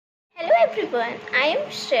everyone, I am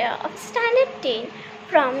Shreya of Standard 10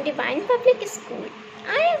 from Divine Public School.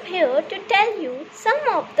 I am here to tell you some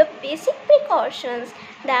of the basic precautions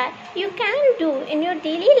that you can do in your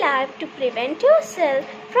daily life to prevent yourself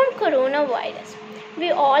from coronavirus.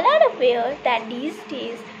 We all are aware that these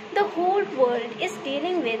days the whole world is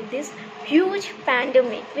dealing with this huge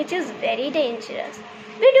pandemic which is very dangerous.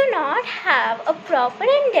 We do not have a proper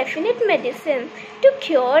and definite medicine to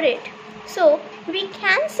cure it. So, we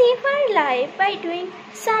can save our life by doing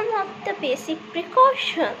some of the basic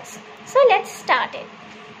precautions. So, let's start it.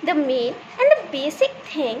 The main and the basic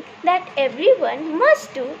thing that everyone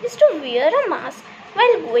must do is to wear a mask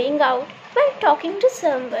while going out, while talking to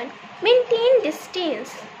someone, maintain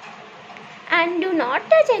distance. And do not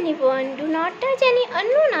touch anyone, do not touch any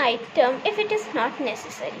unknown item if it is not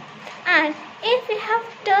necessary. And if you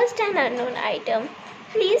have touched an unknown item,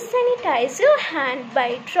 please sanitize your hand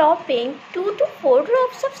by dropping 2 to 4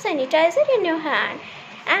 drops of sanitizer in your hand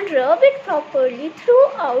and rub it properly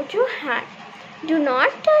throughout your hand. Do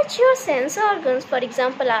not touch your sense organs, for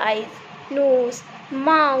example eyes, nose,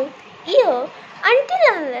 mouth, ear, until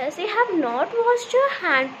unless you have not washed your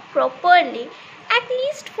hand properly at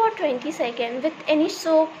least for 20 seconds with any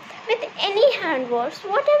soap, with any hand wash,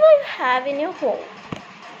 whatever you have in your home.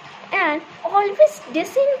 And always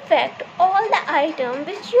disinfect all the items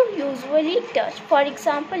which you usually touch, for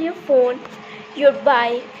example your phone, your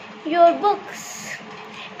bike, your books.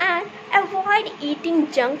 And avoid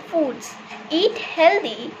eating junk foods. Eat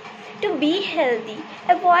healthy to be healthy.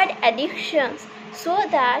 Avoid addictions so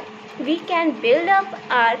that we can build up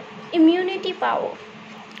our immunity power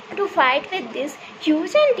to fight with this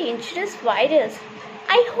huge and dangerous virus.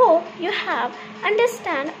 I hope you have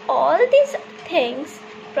understand all these things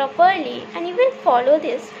properly and you will follow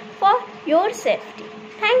this for your safety.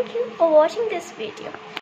 Thank you for watching this video.